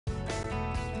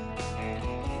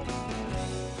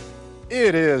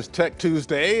It is Tech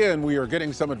Tuesday, and we are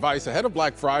getting some advice ahead of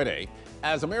Black Friday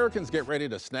as Americans get ready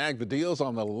to snag the deals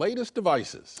on the latest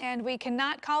devices. And we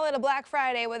cannot call it a Black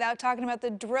Friday without talking about the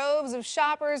droves of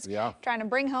shoppers trying to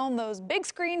bring home those big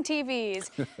screen TVs.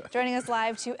 Joining us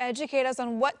live to educate us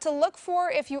on what to look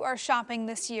for if you are shopping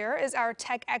this year is our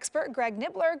tech expert, Greg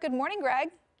Nibbler. Good morning, Greg.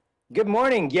 Good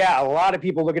morning. Yeah, a lot of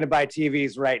people looking to buy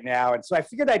TVs right now. And so I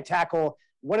figured I'd tackle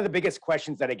one of the biggest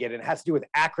questions that I get, and it has to do with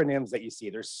acronyms that you see.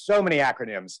 There's so many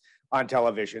acronyms on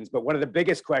televisions, but one of the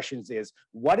biggest questions is,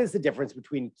 what is the difference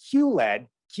between QLED,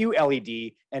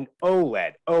 QLED, and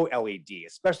OLED, OLED,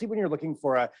 especially when you're looking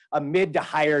for a mid to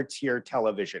higher tier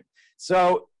television.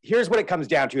 So here's what it comes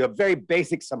down to, a very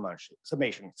basic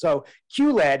summation. So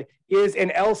QLED is an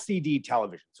LCD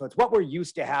television. So it's what we're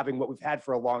used to having, what we've had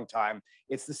for a long time.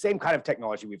 It's the same kind of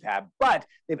technology we've had, but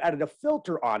they've added a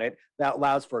filter on it that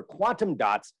allows for quantum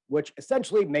dots, which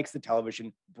essentially makes the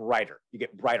television brighter. You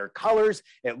get brighter colors.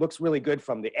 It looks really good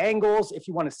from the angles if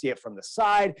you want to see it from the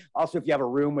side. Also, if you have a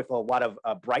room with a lot of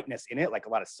brightness in it, like a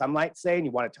lot of sunlight, say, and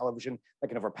you want a television that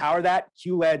can overpower that,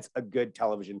 QLED's a good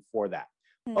television for that.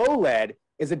 OLED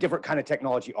is a different kind of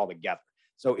technology altogether.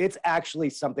 So it's actually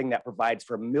something that provides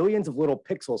for millions of little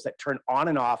pixels that turn on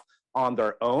and off on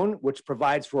their own, which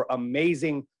provides for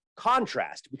amazing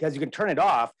contrast because you can turn it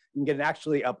off, you can get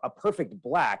actually a perfect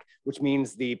black, which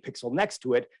means the pixel next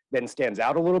to it then stands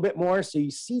out a little bit more. So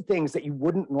you see things that you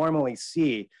wouldn't normally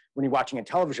see when you're watching a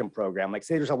television program. Like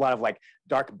say there's a lot of like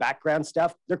dark background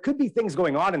stuff. There could be things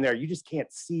going on in there you just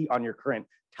can't see on your current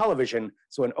television.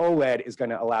 So an OLED is going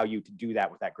to allow you to do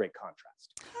that with that great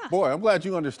contrast. Boy, I'm glad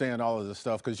you understand all of this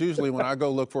stuff, because usually when I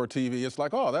go look for a TV, it's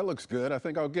like, oh, that looks good. I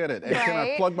think I'll get it. And can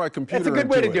I plug my computer into it? That's a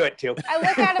good way to do it, too. I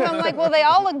look at them, I'm like, well, they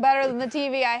all look better than the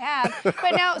TV I have.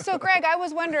 But now, so Greg, I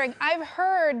was wondering, I've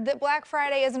heard that Black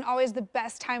Friday isn't always the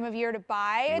best time of year to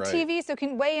buy a TV, so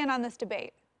can weigh in on this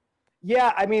debate.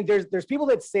 Yeah, I mean, there's people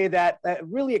that say that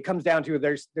really it comes down to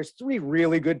there's three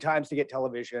really good times to get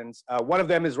televisions. One of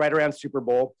them is right around Super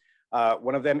Bowl.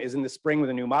 One of them is in the spring when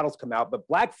the new models come out. But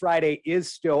Black Friday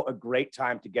is still a great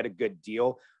time to get a good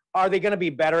deal. Are they going to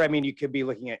be better? I mean, you could be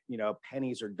looking at,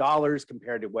 pennies or dollars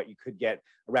compared to what you could get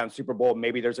around Super Bowl.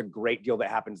 Maybe there's a great deal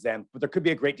that happens then, but there could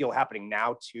be a great deal happening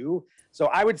now too. So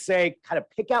I would say kind of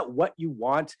pick out what you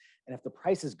want. And if the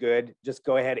price is good, just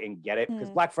go ahead and get it, because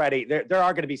Black Friday, there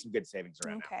are going to be some good savings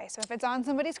around now. Okay, so if it's on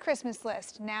somebody's Christmas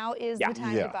list, now is the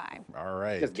time to buy. All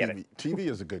right. Just get it. TV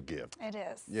is a good gift. It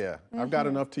is. Yeah. I've got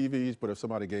enough TVs, but if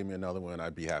somebody gave me another one,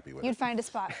 I'd be happy with it. You'd find a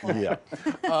spot for it.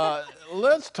 Yeah.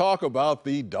 Let's talk about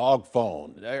the dog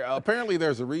phone. Apparently,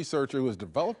 there's a researcher who has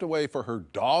developed a way for her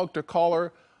dog to call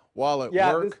her while at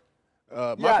work.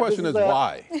 My question is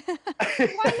why?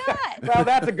 Why not? Well,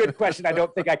 that's a good question I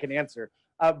don't think I can answer.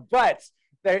 But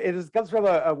it comes from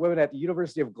a woman at the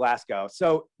University of Glasgow.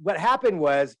 So what happened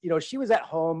was, she was at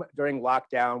home during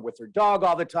lockdown with her dog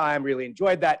all the time, really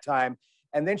enjoyed that time.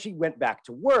 And then she went back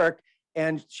to work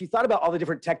and she thought about all the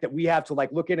different tech that we have to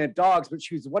look in at dogs, but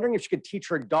she was wondering if she could teach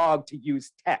her dog to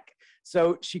use tech.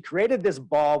 So she created this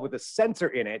ball with a sensor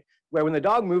in it where when the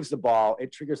dog moves the ball,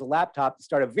 it triggers a laptop to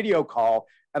start a video call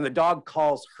and the dog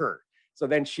calls her. So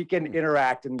then she can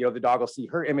interact and, the dog will see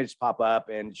her image pop up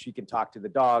and she can talk to the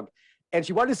dog. And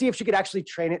she wanted to see if she could actually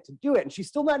train it to do it. And she's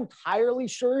still not entirely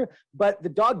sure, but the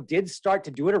dog did start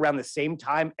to do it around the same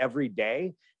time every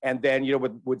day. And then,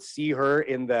 would see her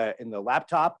in the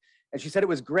laptop. And she said it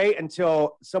was great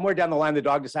until somewhere down the line, the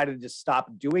dog decided to just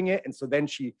stop doing it. And so then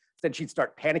she said she'd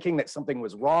start panicking that something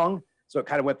was wrong. So it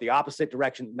kind of went the opposite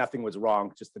direction. Nothing was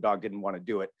wrong, just the dog didn't want to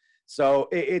do it. So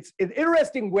it's an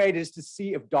interesting way just to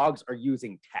see if dogs are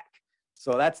using tech.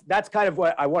 So that's kind of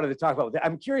what I wanted to talk about.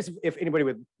 I'm curious if anybody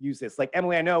would use this. Like,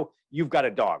 Emily, I know you've got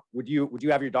a dog. Would you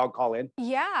have your dog call in?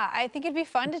 Yeah, I think it'd be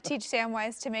fun to teach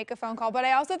Samwise to make a phone call, but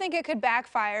I also think it could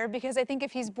backfire because I think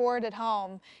if he's bored at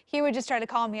home, he would just try to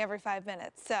call me every 5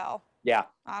 minutes. So yeah,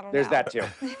 I don't there's know. that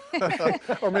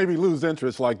too. Or maybe lose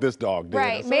interest like this dog did.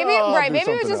 Right, So, maybe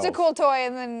maybe it was just else. a cool toy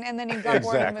and then he got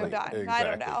bored and moved on. Exactly. I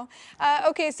don't know.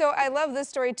 Okay, so I love this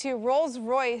story too.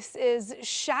 Rolls-Royce is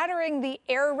shattering the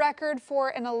air record for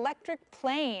an electric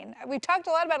plane. We've talked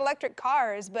a lot about electric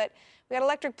cars, but we got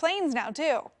electric planes now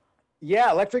too.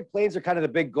 Yeah, electric planes are kind of the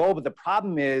big goal, but the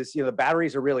problem is, the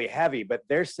batteries are really heavy, but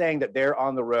they're saying that they're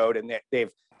on the road and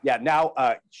they've now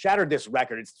shattered this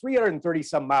record. It's 330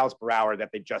 some miles per hour that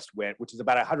they just went, which is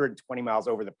about 120 miles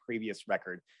over the previous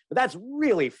record. But that's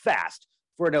really fast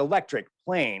for an electric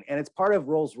plane. And it's part of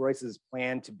Rolls-Royce's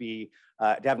plan to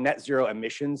have net zero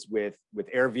emissions with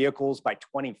air vehicles by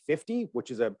 2050,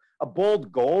 which is a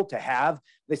bold goal to have.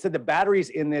 They said the batteries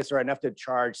in this are enough to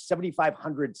charge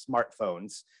 7,500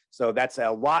 smartphones. So that's a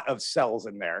lot of cells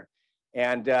in there.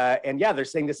 And yeah, they're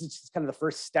saying this is just kind of the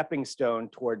first stepping stone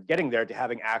toward getting there to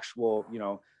having actual,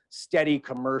 steady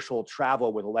commercial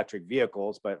travel with electric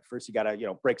vehicles. But first you got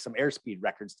to, break some airspeed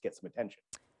records to get some attention.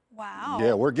 Wow.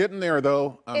 Yeah, we're getting there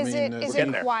though. Is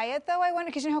it quiet though? I wonder,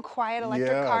 because you know how quiet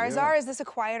electric cars are. Is this a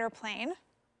quieter plane?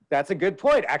 That's a good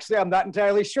point. Actually, I'm not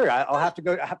entirely sure. I have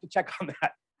to check on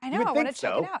that. I know. I want to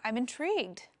check it out. I'm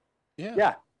intrigued.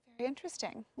 Yeah. Very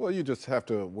interesting. Well, you just have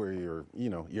to wear your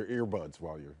earbuds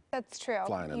while you're That's true.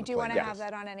 Flying in you the do want to plane. have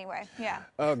that on anyway. Yeah.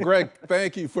 Greg,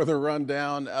 thank you for the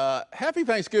rundown. Happy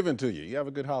Thanksgiving to you. You have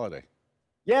a good holiday.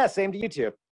 Yeah, same to you too.